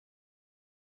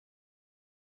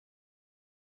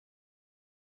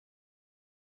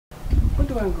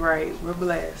doing great. We're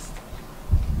blessed.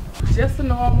 Just a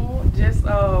normal, just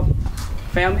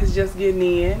families just getting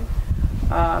in.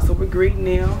 So we're greeting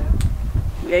them.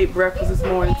 We ate breakfast this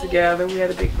morning together. We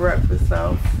had a big breakfast,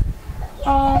 so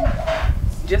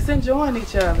just enjoying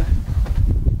each other.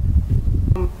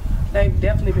 They've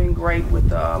definitely been great with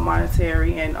the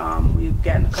monetary, and we've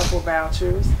gotten a couple of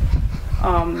vouchers.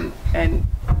 And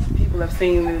people have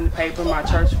seen it in the paper. My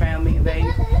church family, they've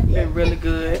been really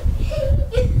good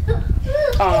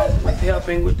with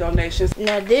helping with donations.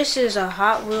 Now this is a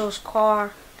Hot Wheels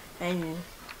car, and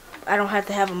I don't have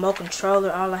to have a remote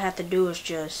controller. All I have to do is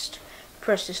just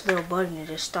press this little button and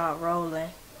just start rolling.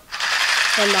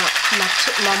 And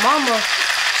my mama,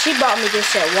 she bought me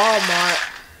this at Walmart.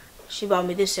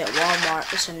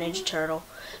 It's a Ninja Turtle.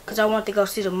 Because I wanted to go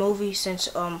see the movie. Since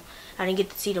I didn't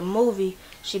get to see the movie,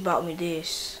 she bought me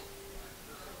this.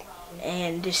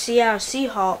 And the Seattle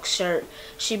Seahawks shirt,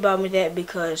 she bought me that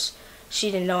because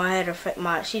she didn't know I had a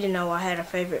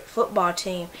favorite football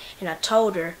team, and I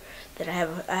told her that I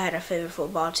had a favorite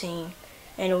football team,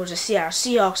 and it was the Seattle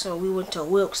Seahawks, and we went to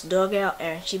Wilkes dugout,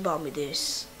 and she bought me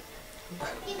this.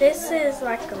 This is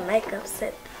like a makeup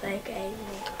set that they gave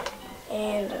me,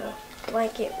 and a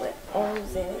blanket with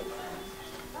arms in it,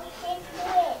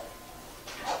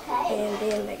 and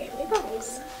then they gave me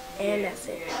bubbles. And that's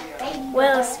it.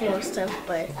 Well, it's more stuff,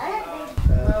 but...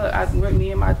 Well, me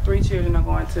and my 3 children are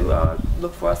going to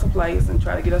look for us a place and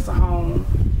try to get us a home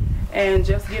and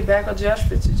just get back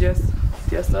adjusted to just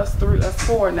us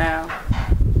 4 now.